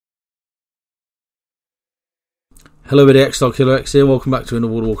Hello everybody, X here, welcome back to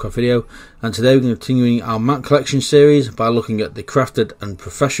another World of Warcraft video, and today we're continuing our mount collection series by looking at the crafted and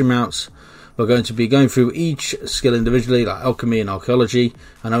profession mounts. We're going to be going through each skill individually, like alchemy and archaeology,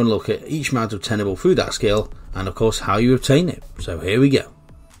 and having a look at each mount obtainable through that skill, and of course how you obtain it. So here we go.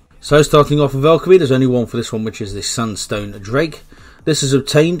 So starting off with alchemy, there's only one for this one, which is the Sandstone Drake. This is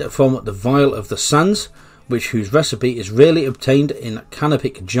obtained from the Vial of the Sands, whose recipe is rarely obtained in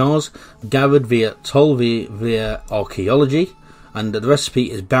canopic jars, gathered via toll via archaeology, and the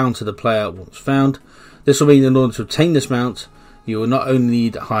recipe is bound to the player once found. This will mean in order to obtain this mount, you will not only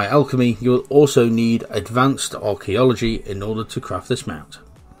need high alchemy, you will also need advanced archaeology in order to craft this mount.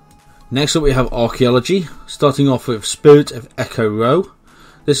 Next up we have archaeology, starting off with Spirit of Echo Row.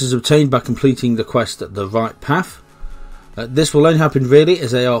 This is obtained by completing the quest The Right Path. This will only happen really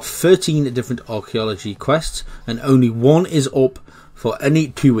as there are 13 different archaeology quests and only one is up for any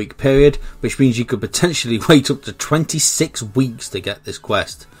 2-week period, which means you could potentially wait up to 26 weeks to get this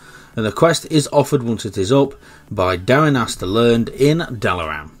quest. And the quest is offered once it is up by Darren Learned in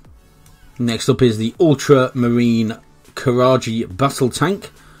Dalaran. Next up is the Ultramarine Karaji Battle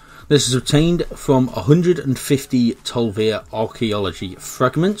Tank. This is obtained from 150 Tolvir archaeology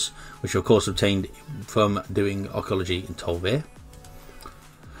fragments, which are of course obtained from doing archaeology in Tolvir.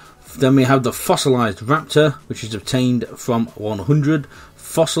 Then we have the Fossilized Raptor, which is obtained from 100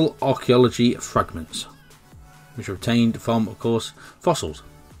 fossil archaeology fragments, which are obtained from, of course, fossils.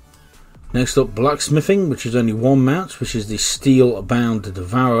 Next up, blacksmithing, which is only one mount, which is the Steel Bound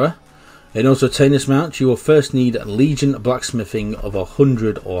Devourer. In order to obtain this mount, you will first need Legion blacksmithing of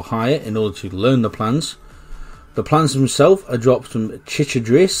 100 or higher in order to learn the plans. The plans themselves are dropped from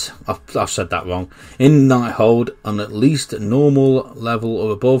Chichadris, I've said that wrong, in Nighthold on at least normal level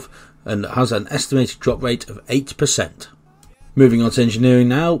or above, and has an estimated drop rate of 8%. Moving on to engineering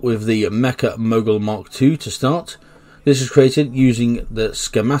now, with the Mecha Mogul Mark II to start. This is created using the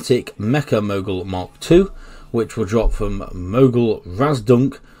schematic Mecha Mogul Mark II, which will drop from Mogul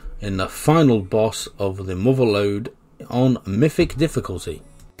Razdunk in the final boss of the Motherlode on Mythic difficulty.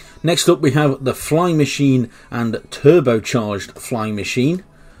 Next up we have the Flying Machine and Turbocharged Flying Machine.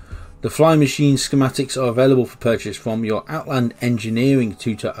 The Flying Machine schematics are available for purchase from your Outland Engineering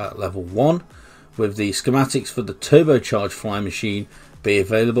tutor at level 1, with the schematics for the Turbocharged Flying Machine be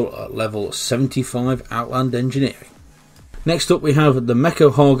available at level 75 Outland Engineering. Next up we have the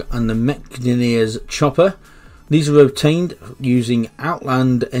Mecha Hog and the Mechaniers Chopper. These are obtained using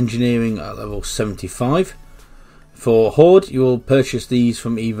Outland Engineering at level 75. For Horde, you will purchase these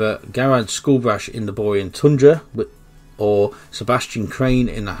from either Garad Skullbrash in the Borean Tundra or Sebastian Crane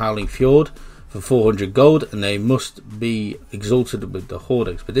in the Howling Fjord for 400 gold, and they must be exalted with the Horde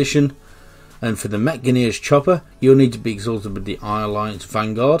Expedition. And for the Mechaniers Chopper, you'll need to be exalted with the Eye Alliance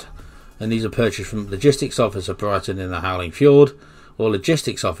Vanguard, and these are purchased from Logistics Officer Brighton in the Howling Fjord or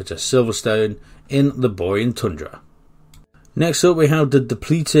Logistics Officer Silverstone in the Borean Tundra. Next up we have the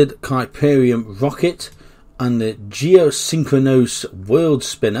Depleted Kyperium Rocket and the Geosynchronos World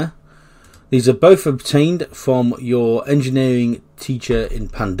Spinner. These are both obtained from your engineering teacher in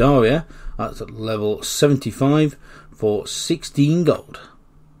Pandaria at level 75 for 16 gold.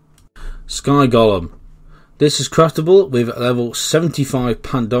 Sky Golem. This is craftable with level 75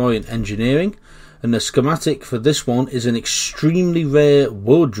 Pandarian engineering, and the schematic for this one is an extremely rare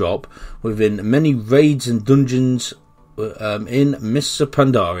world drop within many raids and dungeons in Mists of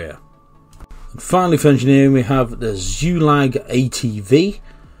Pandaria. And finally for engineering we have the Zulag ATV.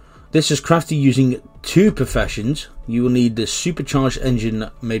 This is crafted using 2 professions. You will need the supercharged engine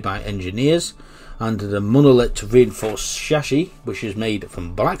made by engineers and the monolith reinforced chassis, which is made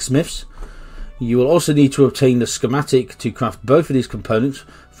from blacksmiths. You will also need to obtain the schematic to craft both of these components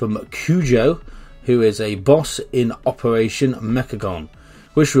from Kujo, who is a boss in Operation Mechagon,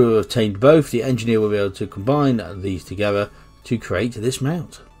 which will have obtained both. The engineer will be able to combine these together to create this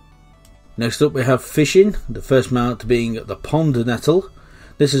mount. Next up we have fishing, the first mount being the Pond Nettle.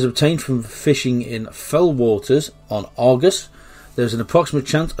 This is obtained from fishing in fell waters on Argus. There's an approximate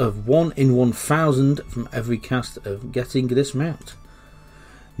chance of 1 in 1,000 from every cast of getting this mount.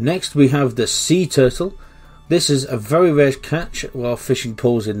 Next we have the Sea Turtle. This is a very rare catch while fishing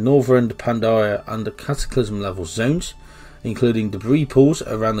pools in Northern Pandaria and the Cataclysm level zones, including debris pools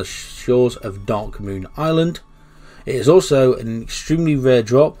around the shores of Dark Moon Island. It is also an extremely rare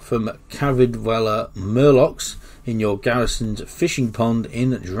drop from Cavidwella Murlocs in your garrison's fishing pond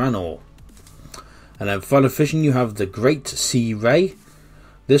in Draenor. And then final fishing you have the Great Sea Ray.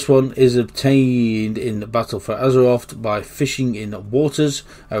 This one is obtained in Battle for Azeroth by fishing in waters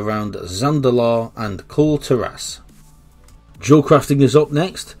around Zandalar and Kul Tiras. Jewel crafting is up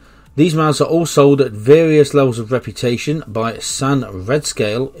next. These mounts are all sold at various levels of reputation by San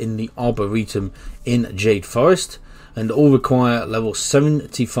Redscale in the Arboretum in Jade Forest, and all require level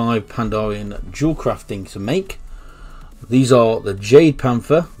 75 Pandarian dual crafting to make. These are the Jade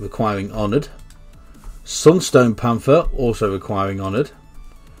Panther, requiring Honoured, Sunstone Panther, also requiring Honoured,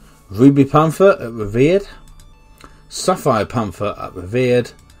 Ruby Panther at Revered, Sapphire Panther at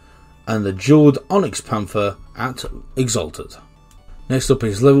Revered, and the Jeweled Onyx Panther at Exalted. Next up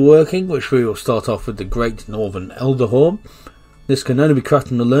is level working, which we will start off with the Great Northern Elder Horn. This can only be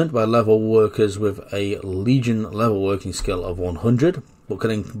crafted and learnt by level workers with a Legion level working skill of 100, but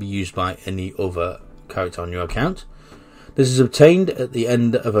can be used by any other character on your account. This is obtained at the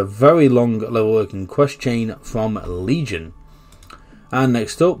end of a very long level working quest chain from Legion. And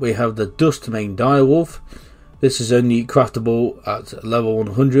next up we have the Dustmane Direwolf. This is only craftable at level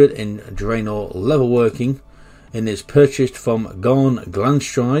 100 in Draenor level working, and is purchased from Garn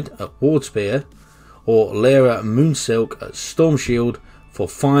Glanstride at Wardspear or Lyra Moonsilk at Stormshield for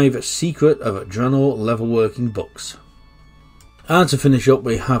 5 secret of Draenor level working books. And to finish up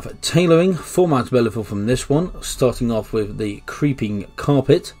we have tailoring, 4 mounts available from this one, starting off with the Creeping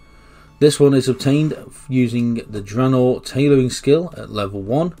Carpet. This one is obtained using the Draenor tailoring skill at level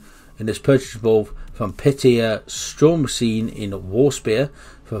 1 and is purchasable from Petir Stormseen in Warspear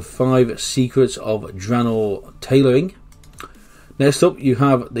for 5 secrets of Draenor tailoring. Next up you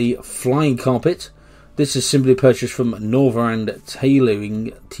have the Flying Carpet. This is simply purchased from Northrend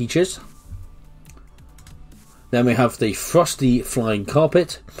tailoring teachers. Then we have the Frosty Flying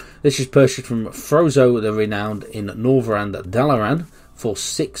Carpet. This is purchased from Frozo the Renowned in Northrend Dalaran for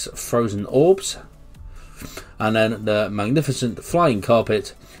 6 frozen orbs. And then the Magnificent Flying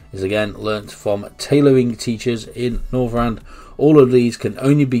Carpet is again learnt from tailoring teachers in Northrend. All of these can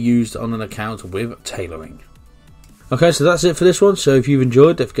only be used on an account with tailoring. Okay, so that's it for this one. So if you've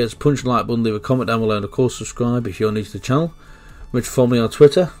enjoyed, don't forget to punch the like button, leave a comment down below, and of course subscribe if you're new to the channel. Which follow me on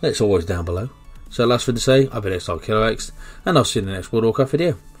Twitter, it's always down below. So last thing to say, I've been XRKillerX, and I'll see you in the next World of Warcraft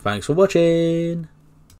video. Thanks for watching!